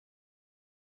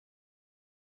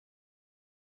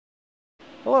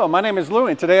Hello, my name is Louie,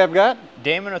 and today I've got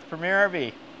Damon with Premier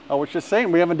RV. I was just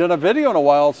saying we haven't done a video in a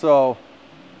while, so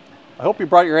I hope you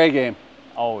brought your A game.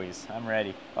 Always, I'm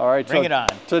ready. All right, bring it on.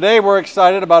 Today we're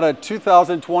excited about a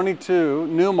 2022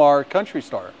 Newmar Country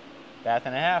Star. Bath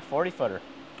and a half, 40 footer.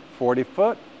 40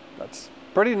 foot. That's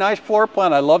pretty nice floor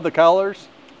plan. I love the colors.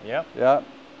 Yep. Yeah.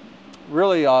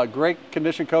 Really great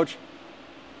condition, coach.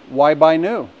 Why buy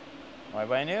new? Why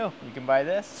buy new? You can buy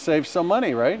this. Save some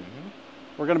money, right? Mm-hmm.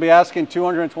 We're going to be asking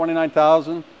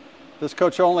 $229,000. This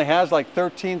coach only has like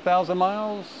 13,000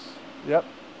 miles. Yep.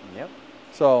 Yep.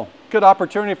 So good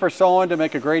opportunity for someone to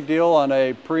make a great deal on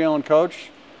a pre-owned coach.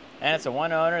 And it's a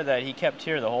one owner that he kept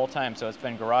here the whole time, so it's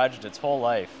been garaged its whole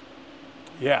life.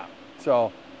 Yeah.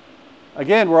 So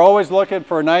again, we're always looking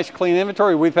for a nice clean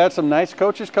inventory. We've had some nice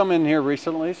coaches come in here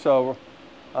recently. So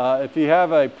if you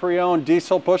have a pre-owned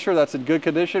diesel pusher that's in good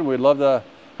condition, we'd love to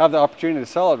have the opportunity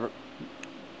to sell it.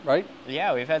 Right?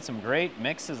 Yeah, we've had some great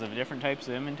mixes of different types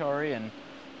of inventory, and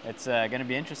it's going to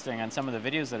be interesting on some of the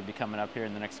videos that will be coming up here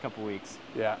in the next couple weeks.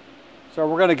 Yeah. So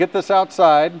we're going to get this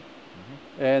outside,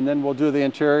 and then we'll do the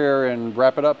interior and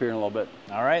wrap it up here in a little bit.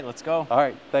 All right, let's go. All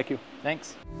right, thank you.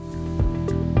 Thanks.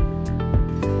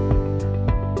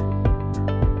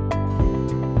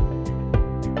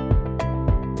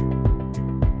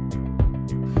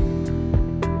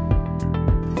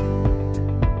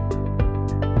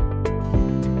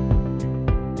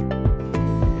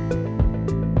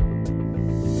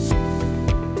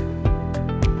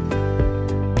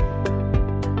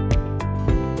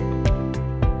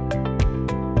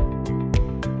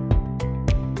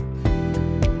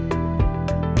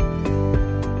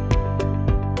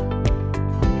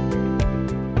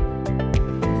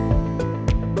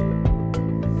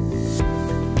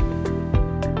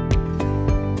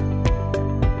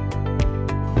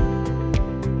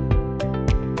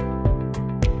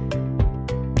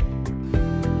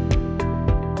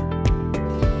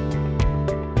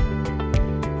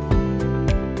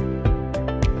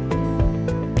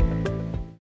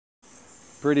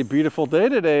 Pretty beautiful day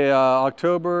today,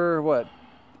 October, what?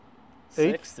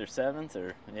 6th or 7th,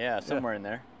 or yeah, somewhere in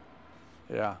there.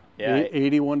 Yeah, yeah.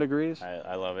 81 degrees.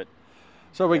 I love it.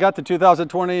 So we got the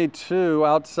 2022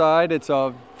 outside. It's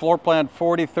a floor plan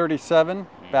 4037,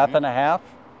 bath and a half.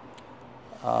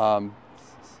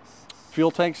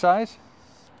 Fuel tank size?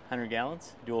 100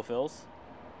 gallons, dual fills.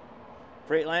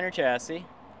 Freightliner chassis.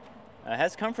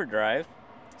 Has comfort drive,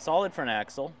 solid front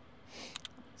axle.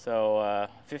 So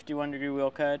 51-degree wheel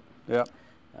cut. Yep.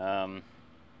 I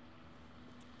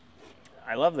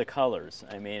love the colors.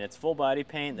 I mean, it's full body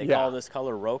paint. They call this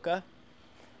color Roca.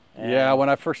 Yeah, when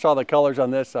I first saw the colors on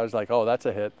this, I was like, oh, that's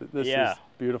a hit. This is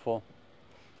beautiful.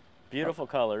 Beautiful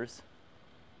colors.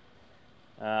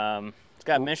 It's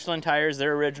got Michelin tires.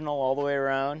 They're original all the way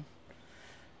around.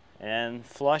 And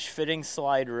flush fitting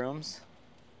slide rooms.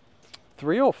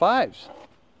 305s.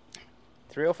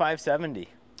 305/70.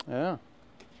 Yeah.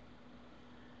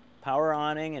 Power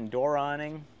awning and door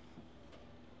awning.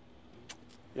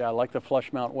 Yeah, I like the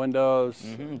flush mount windows.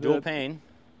 Dual pane.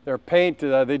 Their paint,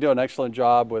 they do an excellent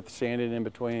job with sanding in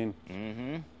between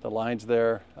the lines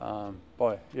there.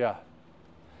 Boy, yeah.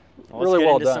 Well, really let's get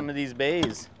well into done. some of these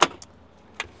bays.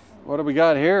 What do we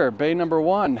got here? Bay number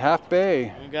 1, half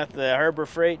bay. We got the Harbor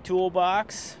Freight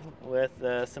toolbox with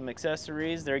some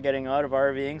accessories. They're getting out of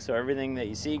RVing, so everything that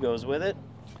you see goes with it.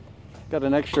 Got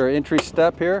an extra entry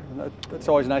step here. That's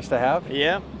always nice to have.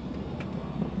 Yeah.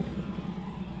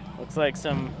 Looks like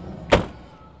some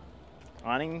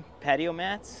awning patio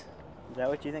mats. Is that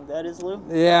what you think that is, Lou?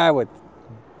 Yeah,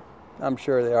 I'm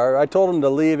sure they are. I told them to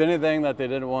leave anything that they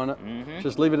didn't want it.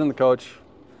 Just leave it in the coach.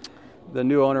 The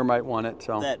new owner might want it.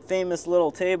 So that famous little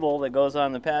table that goes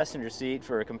on the passenger seat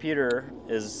for a computer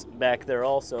is back there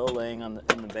also, laying in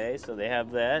the bay. So they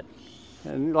have that.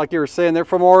 And like you were saying, they're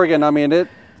from Oregon. I mean, it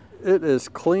is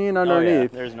clean underneath. Oh, yeah.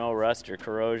 There's no rust or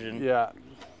corrosion. Yeah.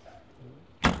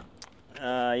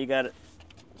 You got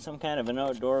some kind of an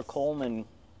outdoor Coleman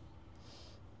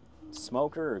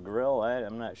smoker or grill.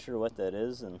 I'm not sure what that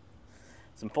is. And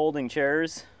some folding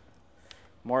chairs,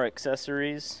 more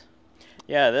accessories.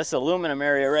 Yeah, this aluminum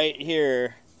area right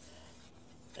here,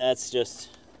 that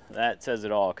says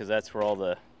it all, because that's where all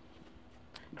the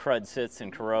crud sits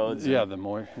and corrodes. Yeah, and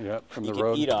from the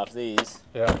road. You can eat off these.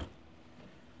 Yeah.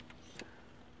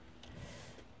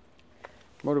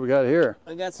 What do we got here?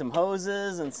 We got some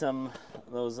hoses and some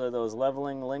those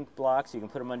leveling link blocks. You can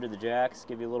put them under the jacks,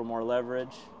 give you a little more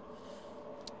leverage.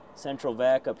 Central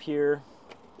vac up here,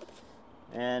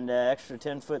 and extra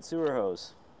 10-foot sewer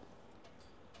hose.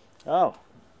 Oh.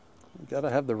 You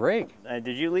gotta have the rake.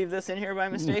 Did you leave this in here by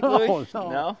mistake, No, Louie? no.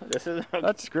 No? This is okay.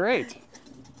 That's great.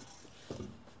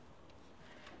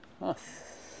 Huh.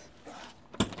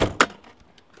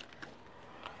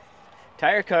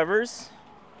 Tire covers,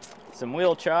 some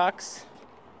wheel chocks.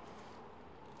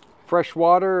 Fresh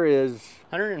water is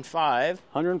 105.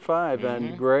 105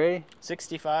 and gray.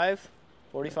 65,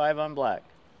 45 on black.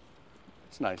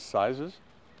 It's nice sizes.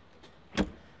 I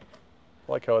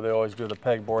like how they always do the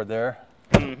pegboard there.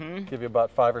 Give you about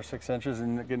 5 or 6 inches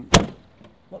and again.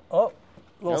 Oh,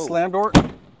 little slam door.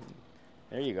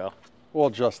 There you go. We'll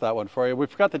adjust that one for you. We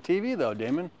forgot the TV though,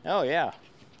 Damon. Oh yeah.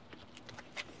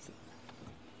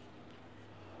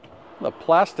 The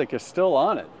plastic is still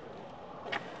on it.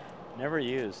 Never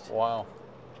used. Wow.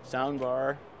 Sound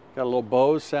bar. Got a little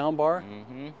Bose sound bar.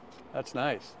 That's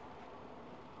nice.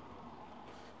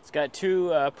 It's got 2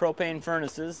 propane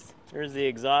furnaces. There's the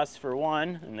exhaust for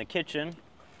one in the kitchen.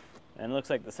 And it looks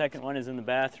like the second one is in the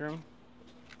bathroom,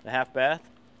 the half bath.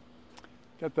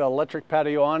 Got the electric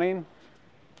patio awning.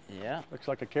 Yeah. Looks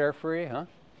like a Carefree, huh?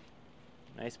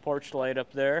 Nice porch light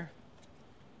up there.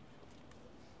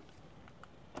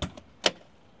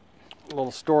 A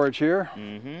little storage here.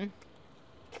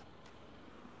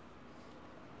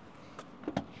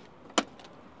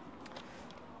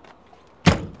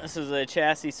 This is a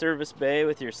chassis service bay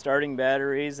with your starting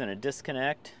batteries and a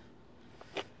disconnect.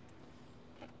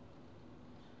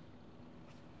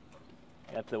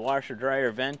 Got the washer dryer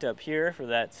vent up here for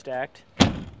that stacked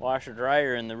washer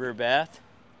dryer in the rear bath.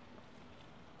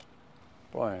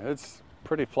 Boy, it's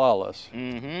pretty flawless.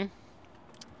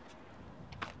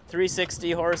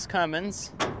 360 horse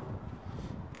Cummins.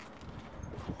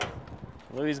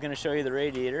 Louie's going to show you the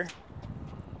radiator.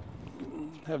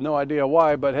 Have no idea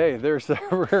why, but hey, there's the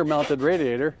rear mounted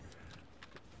radiator.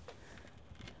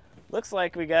 Looks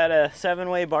like we got a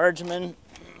 7-way Bargeman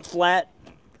flat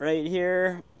right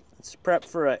here. It's prepped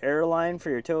for an airline for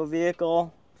your tow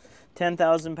vehicle.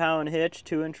 10,000 pound hitch,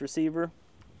 2-inch receiver.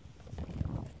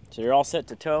 So you're all set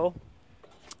to tow.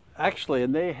 Actually,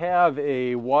 and they have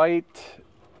a white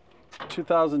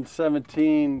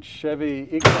 2017 Chevy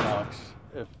Equinox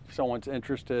if someone's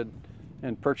interested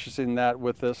in purchasing that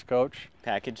with this coach.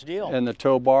 Package deal. And the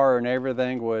tow bar and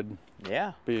everything would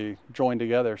yeah, be joined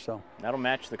together. So that'll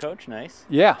match the coach nice.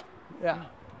 Yeah, yeah.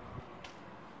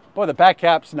 Boy, the back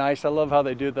cap's nice. I love how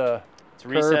they do the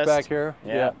curve back here.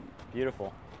 Yeah,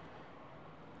 beautiful.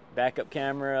 Backup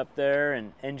camera up there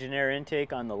and engine air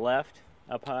intake on the left,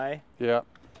 up high. Yeah.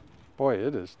 Boy,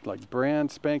 it is like brand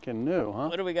spanking new, huh?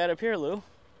 What do we got up here, Lou?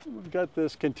 We've got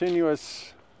this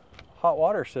continuous hot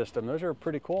water system. Those are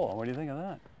pretty cool. What do you think of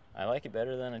that? I like it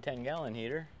better than a 10-gallon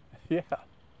heater. Yeah.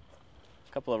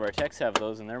 A couple of our techs have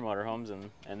those in their motorhomes,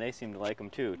 and they seem to like them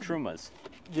too. Trumas.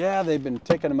 Yeah, they've been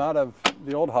taking them out of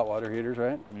the old hot water heaters,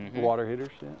 right? The water heaters,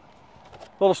 yeah.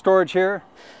 Little storage here.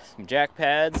 Some jack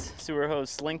pads, sewer hose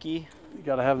slinky. You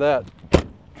gotta have that.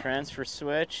 Transfer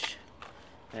switch,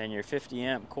 and your 50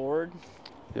 amp cord.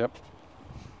 Yep.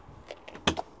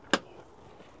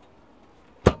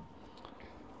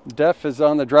 Def is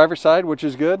on the driver's side, which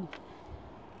is good.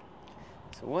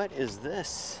 So what is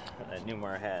this that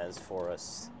Newmar has for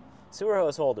us? Sewer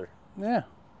hose holder. Yeah.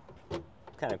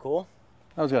 Kind of cool.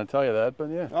 I was gonna tell you that, but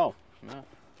yeah. Oh, no.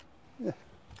 Yeah.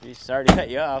 Sorry to cut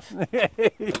you off.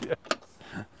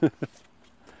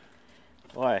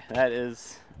 Boy, that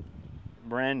is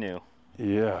brand new.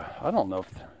 Yeah, I don't know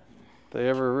if they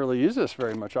ever really use this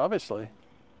very much, obviously.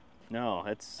 No,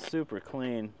 it's super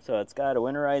clean. So it's got a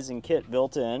winterizing kit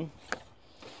built in,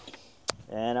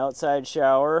 an outside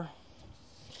shower,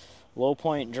 low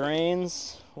point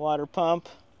drains, water pump,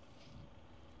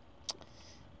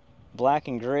 black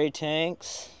and gray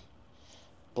tanks,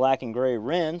 black and gray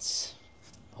rinse,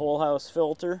 whole house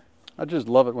filter. I just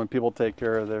love it when people take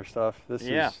care of their stuff. This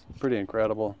is pretty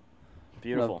incredible.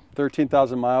 Beautiful. You know,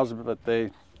 13,000 miles, but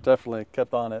they definitely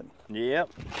kept on it. Yep.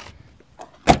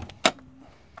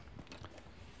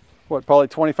 What, probably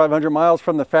 2,500 miles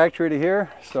from the factory to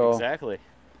here? So exactly.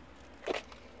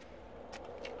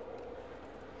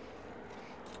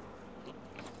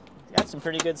 Got some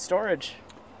pretty good storage.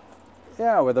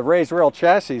 Yeah, with a raised rail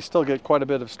chassis, you still get quite a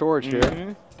bit of storage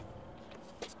here.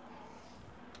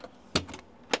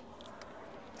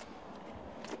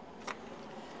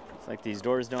 It's like these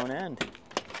doors don't end.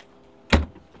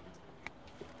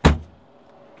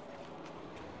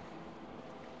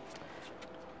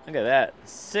 Look at that.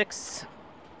 6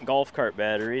 golf cart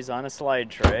batteries on a slide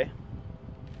tray.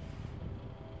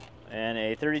 And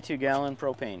a 32-gallon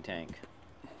propane tank.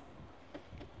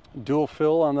 Dual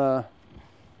fill on the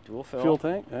Dual fill. fuel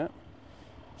tank, yeah.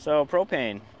 So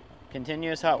propane,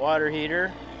 continuous hot water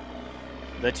heater,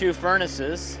 the 2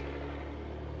 furnaces,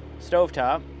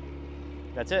 stovetop.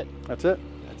 That's it. That's it.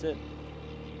 That's it.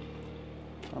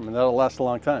 I mean, that'll last a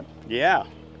long time. Yeah.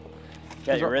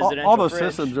 Got your residential all those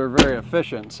fridge. systems are very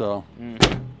efficient, so.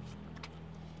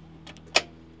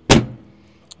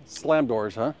 Slam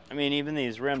doors, huh? I mean, even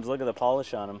these rims, look at the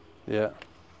polish on them. Yeah.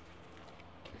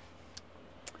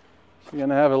 So you're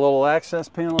gonna have a little access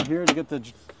panel here to get to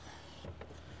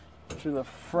the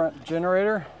front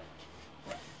generator.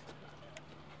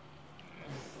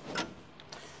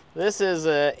 This is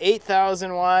a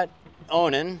 8,000 watt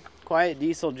Onan quiet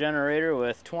diesel generator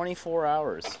with 24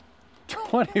 hours.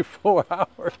 24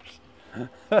 hours.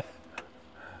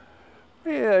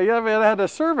 Yeah, you haven't had to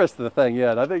service the thing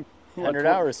yet. I think 100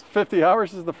 hours. 50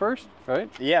 hours is the first, right?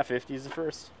 Yeah, 50 is the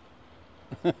first.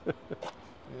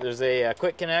 There's a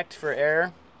quick connect for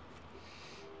air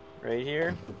right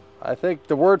here. I think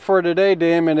the word for today,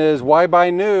 Damon, is why buy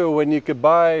new when you could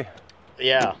buy.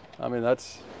 Yeah. I mean,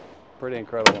 that's pretty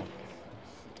incredible.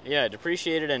 Yeah,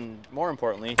 depreciated and more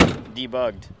importantly,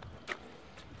 debugged.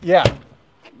 Yeah.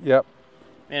 Yep.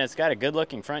 Man, it's got a good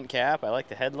looking front cap. I like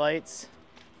the headlights.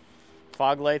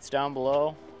 Fog lights down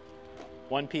below.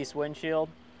 One-piece windshield.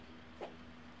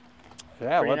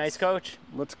 Yeah, pretty nice coach.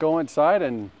 Let's go inside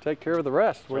and take care of the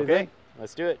rest. What do you think?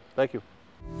 Let's do it. Thank you.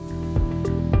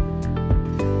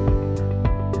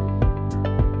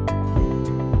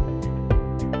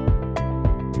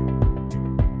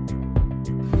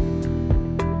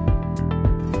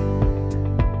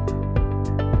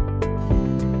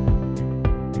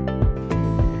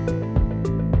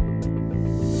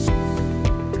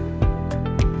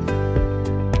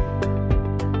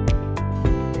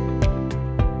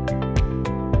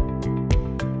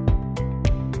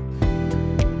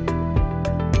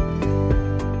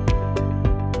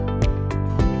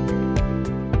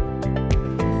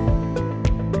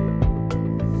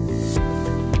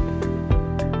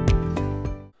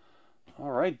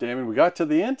 Damon, we got to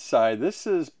the inside. This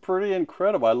is pretty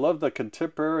incredible. I love the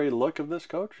contemporary look of this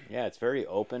coach. Yeah, it's very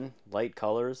open, light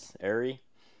colors, airy.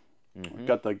 We've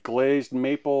got the glazed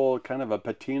maple, kind of a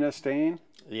patina stain.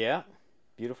 Yeah,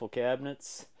 beautiful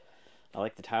cabinets. I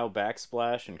like the tile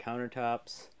backsplash and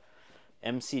countertops.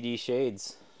 MCD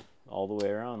shades all the way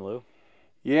around, Lou.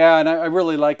 Yeah, and I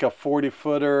really like a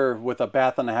 40-footer with a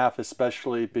bath and a half,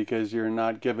 especially because you're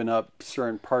not giving up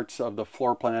certain parts of the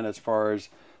floor plan as far as.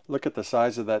 Look at the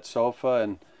size of that sofa,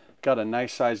 and got a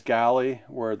nice sized galley,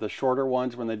 where the shorter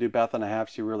ones, when they do bath and a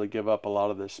halves, you really give up a lot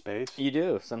of this space. You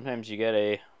do. Sometimes you get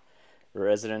a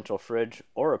residential fridge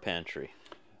or a pantry.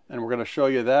 And we're going to show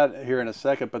you that here in a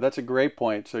second, but that's a great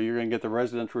point. So you're going to get the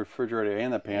residential refrigerator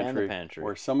and the pantry.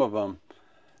 Where some of them,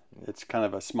 it's kind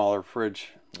of a smaller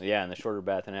fridge. Yeah, and the shorter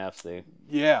bath and a halves, they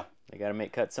got to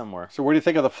make cuts somewhere. So what do you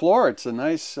think of the floor? It's a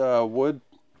nice wood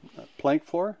plank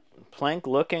floor. Plank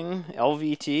looking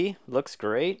LVT, looks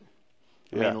great.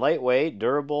 I mean, lightweight,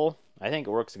 durable. I think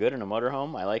it works good in a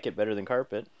motorhome. I like it better than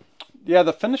carpet. Yeah,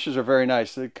 the finishes are very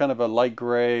nice. They're kind of a light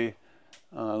gray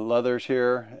leathers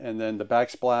here, and then the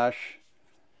backsplash.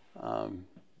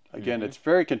 Again, it's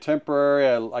very contemporary.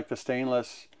 I like the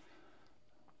stainless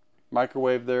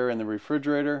microwave there in the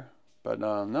refrigerator. But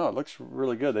no, it looks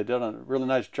really good. They did a really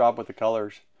nice job with the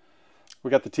colors.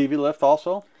 We got the TV lift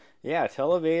also. Yeah,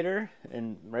 televator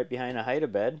and right behind a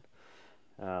hide-a-bed.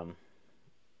 I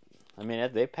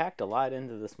mean, they packed a lot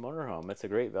into this motorhome. It's a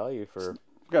great value for.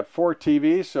 We've got 4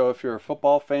 TVs, so if you're a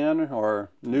football fan or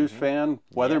news fan,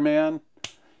 weatherman,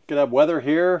 you could have weather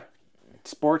here,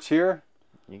 sports here,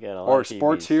 you got a lot or of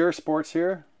TVs. sports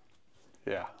here.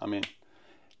 Yeah, I mean,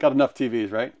 got enough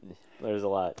TVs, right? There's a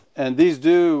lot. And these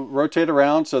do rotate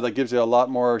around, so that gives you a lot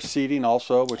more seating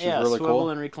also, which is really cool. Yeah, swivel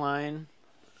and recline.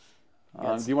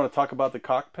 Do you want to talk about the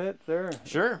cockpit there?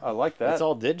 Sure. I like that. It's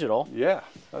all digital. Yeah,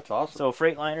 that's awesome. So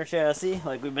Freightliner chassis,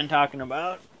 like we've been talking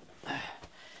about.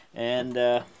 And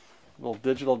little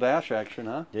digital dash action,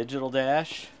 huh? Digital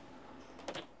dash.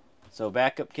 So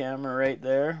backup camera right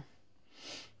there.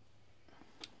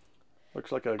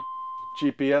 Looks like a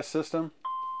GPS system.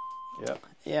 Yep.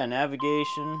 Yeah,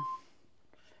 navigation.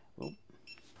 Oh.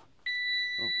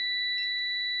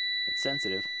 It's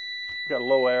sensitive. Got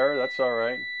low air, that's all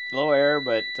right. Low air,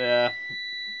 but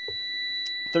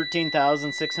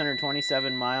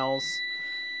 13,627 miles.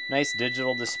 Nice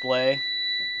digital display.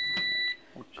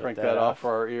 We'll crank that off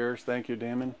for our ears. Thank you,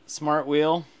 Damon. Smart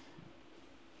wheel.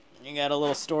 You got a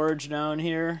little storage down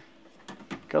here.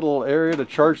 Got a little area to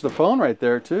charge the phone right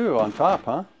there too, on top,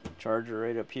 huh? Charger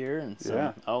right up here and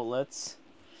some outlets.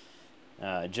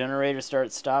 Generator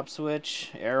start stop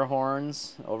switch, air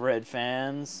horns, overhead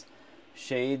fans,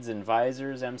 shades and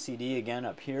visors, MCD again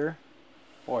up here.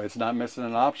 Boy, it's not missing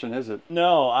an option, is it?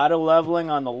 No, auto leveling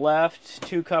on the left,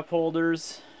 2 cup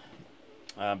holders,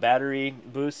 battery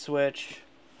boost switch,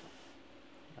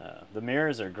 The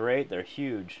mirrors are great. They're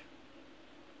huge.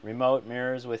 Remote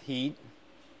mirrors with heat.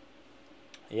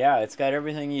 Yeah, it's got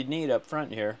everything you'd need up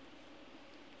front here.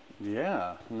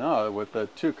 Yeah, no, with the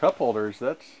 2 cup holders,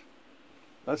 that's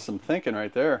some thinking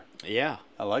right there. Yeah.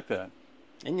 I like that.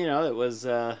 And you know, it was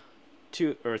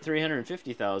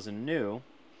 350,000 new.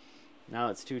 Now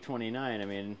it's 229. I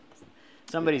mean,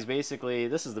 somebody's basically,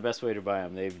 this is the best way to buy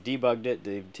them. They've debugged it.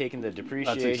 They've taken the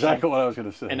depreciation. That's exactly what I was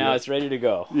going to say. And now it's ready to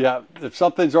go. Yeah, if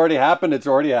something's already happened, it's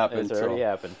already happened. It's already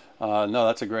happened. No,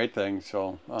 that's a great thing.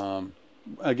 So,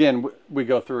 again, we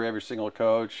go through every single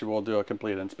coach. We'll do a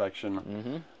complete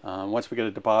inspection. Once we get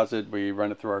a deposit, we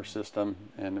run it through our system,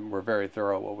 and we're very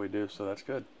thorough at what we do, so that's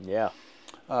good. Yeah.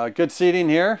 Good seating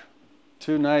here.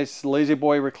 2 nice Lazy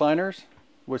Boy recliners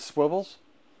with swivels.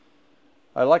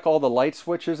 I like all the light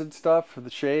switches and stuff. The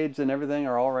shades and everything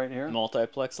are all right here.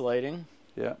 Multiplex lighting.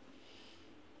 Yeah.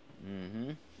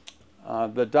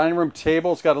 The dining room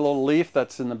table's got a little leaf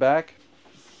that's in the back.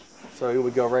 So it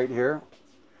would go right here.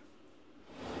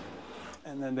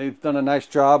 And then they've done a nice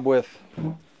job with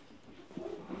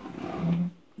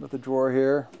the drawer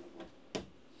here.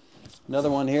 Another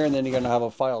one here, and then you're going to have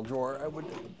a file drawer, I would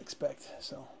expect.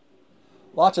 So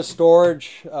lots of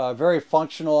storage, very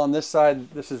functional on this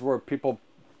side. This is where people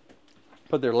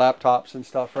put their laptops and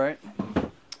stuff, right?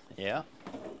 Yeah.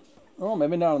 Oh,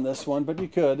 maybe not on this one, but you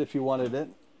could if you wanted it.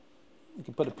 You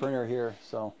could put a printer here,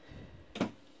 so a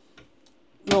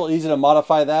little easy to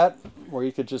modify that, where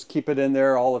you could just keep it in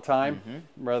there all the time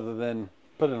rather than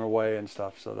putting it away and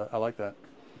stuff. So I like that.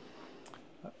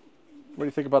 What do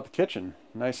you think about the kitchen?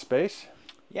 Nice space?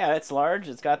 Yeah, it's large.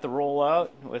 It's got the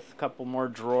rollout with a couple more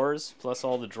drawers, plus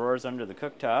all the drawers under the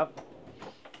cooktop.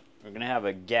 We're going to have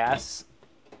a gas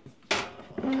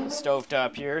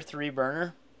stovetop here,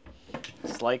 3-burner.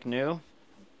 It's like new,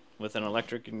 with an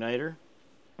electric igniter.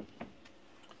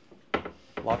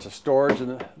 Lots of storage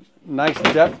and a nice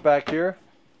depth back here.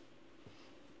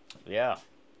 Yeah.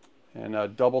 And a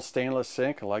double stainless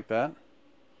sink. I like that.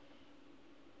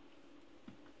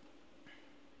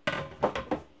 A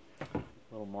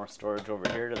little more storage over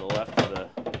here to the left of the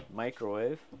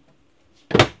microwave.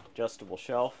 Adjustable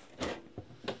shelf.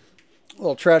 A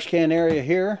little trash can area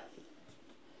here.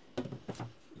 A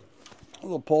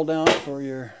little pull down for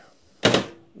your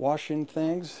washing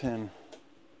things and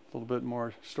a little bit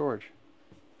more storage.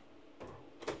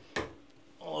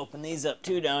 I'll open these up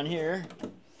too down here.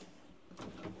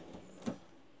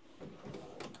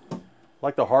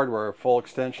 Like the hardware, full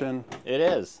extension. It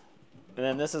is. And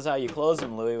then this is how you close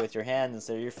them, Louie, with your hands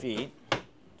instead of your feet.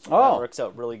 So Oh, that works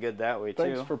out really good that way too.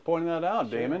 Thanks for pointing that out,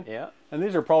 Damon. Yeah. And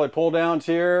these are probably pull downs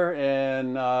here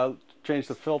and change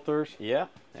the filters. Yeah.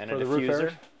 And a For the roof diffuser.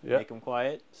 airs? Yep. Make them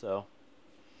quiet. So.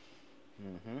 How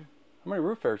many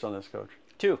roof airs on this coach?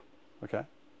 2. Okay.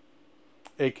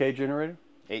 8K generator?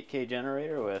 8K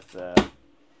generator with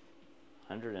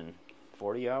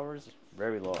 140 hours,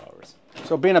 very low hours.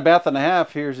 So being a bath and a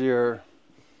half, here's your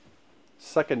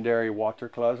secondary water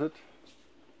closet.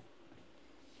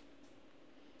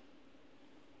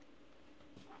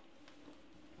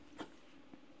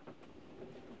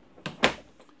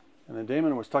 And then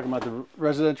Damon was talking about the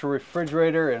residential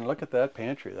refrigerator, and look at that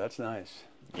pantry. That's nice.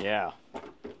 Yeah.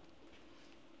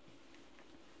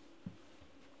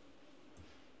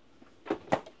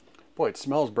 Boy, it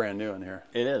smells brand new in here.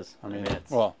 It is. I mean,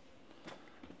 it's well,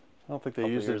 I don't think they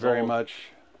couple use it years very old. much.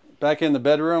 Back in the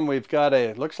bedroom, we've got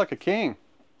looks like a king.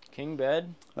 king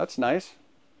bed. That's nice.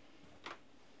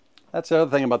 That's the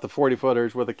other thing about the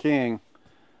 40-footers with a king.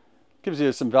 Gives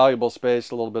you some valuable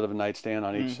space, a little bit of a nightstand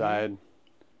on each side.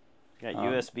 Got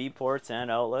USB ports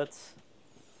and outlets.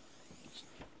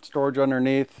 Storage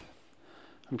underneath.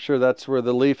 I'm sure that's where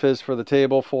the leaf is for the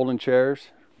table, folding chairs.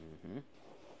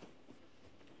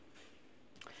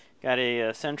 Got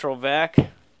a central vac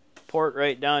port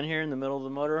right down here in the middle of the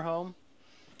motorhome.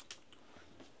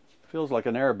 Feels like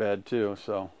an air bed too,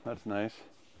 so that's nice.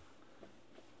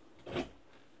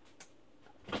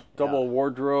 Double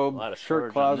wardrobe, A lot of shirt storage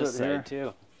on closet this here. side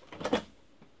too.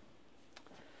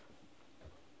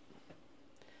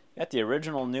 Got the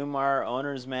original Newmar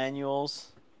owner's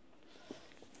manuals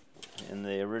in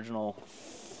the original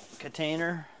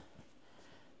container.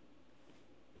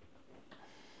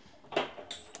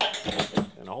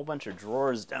 And a whole bunch of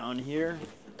drawers down here.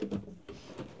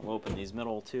 We'll open these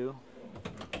middle too.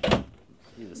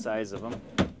 See the size of them.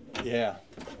 Yeah,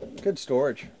 good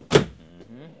storage.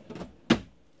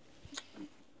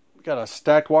 Got a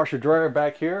stacked washer dryer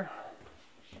back here.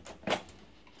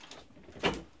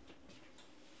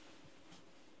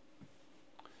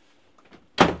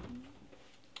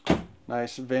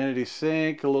 Nice vanity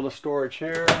sink, a little storage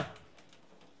here.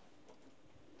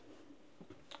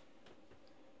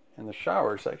 the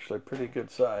shower is actually a pretty good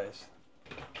size.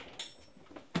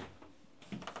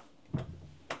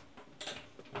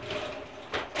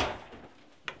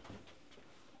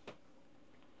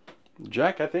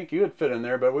 Jack, I think you would fit in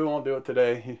there, but we won't do it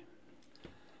today.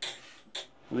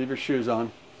 Leave your shoes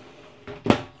on.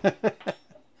 But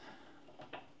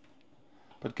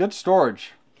good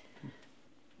storage.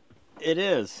 It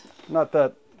is. Not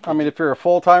that, I mean, if you're a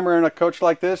full-timer in a coach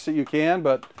like this, you can,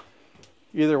 but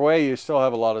either way, you still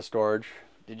have a lot of storage.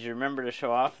 Did you remember to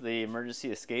show off the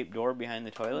emergency escape door behind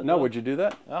the toilet? No, though? would you do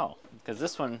that? Oh, because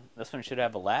this one should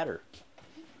have a ladder.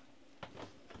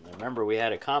 I remember we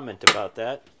had a comment about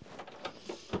that.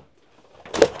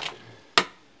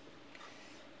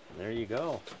 There you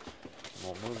go.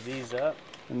 We'll move these up.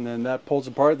 And then that pulls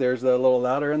apart. There's the little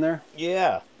ladder in there.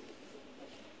 Yeah.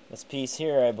 This piece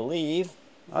here, I believe.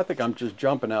 I think I'm just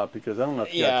jumping out because I don't know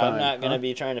if you got time. Yeah, I'm not going to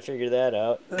be trying to figure that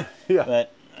out. Yeah.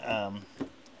 But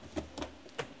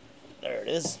there it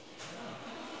is.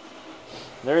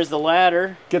 There's the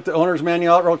ladder. Get the owner's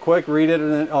manual out real quick, read it,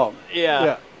 and then, oh.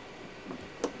 Yeah.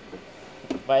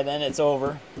 Yeah. By then it's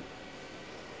over.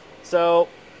 So,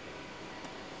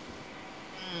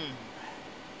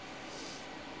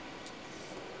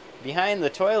 behind the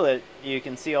toilet, you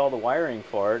can see all the wiring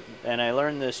for it. And I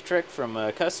learned this trick from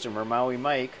a customer, Maui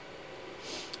Mike.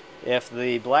 If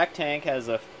the black tank has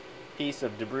a piece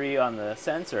of debris on the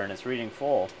sensor and it's reading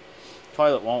full,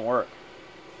 toilet won't work.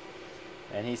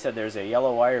 And he said there's a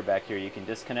yellow wire back here you can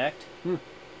disconnect.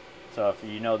 So if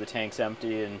you know the tank's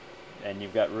empty and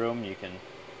you've got room, you can,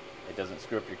 it doesn't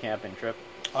screw up your camping trip.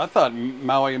 I thought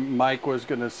Maui Mike was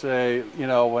going to say, you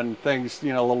know, when things,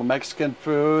 you know, a little Mexican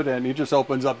food, and he just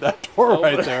opens up that door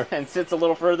right there. And sits a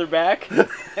little further back.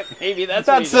 Maybe that's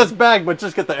Not what he sits does. back, but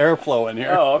just get the airflow in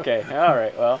here. Oh, okay. All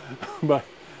right. Well, But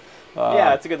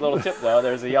yeah, it's a good little tip, though.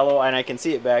 There's a yellow, and I can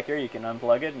see it back here. You can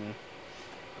unplug it and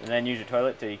then use your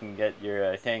toilet till you can get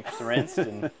your tanks rinsed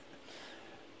and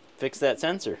fix that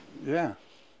sensor. Yeah.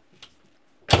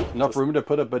 Enough room to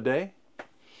put a bidet?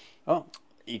 Oh.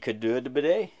 You could do it a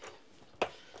bidet.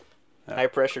 High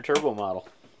pressure turbo model.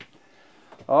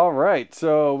 All right,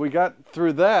 so we got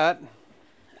through that.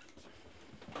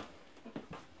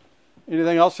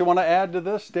 Anything else you want to add to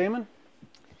this, Damon?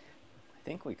 I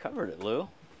think we covered it, Lou.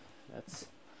 That's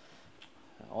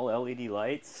all LED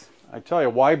lights. I tell you,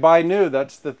 why buy new?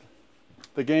 That's the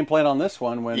game plan on this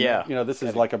one. When Yeah. you know, this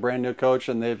is like a brand new coach,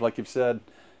 and they've, like you've said,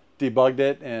 debugged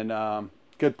it, and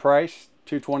good price,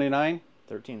 $229.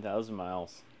 13,000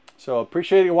 miles. So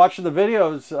appreciate you watching the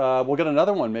videos. We'll get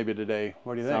another one maybe today.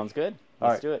 What do you think? Sounds good. All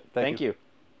Let's right. do it. Thank Thank you.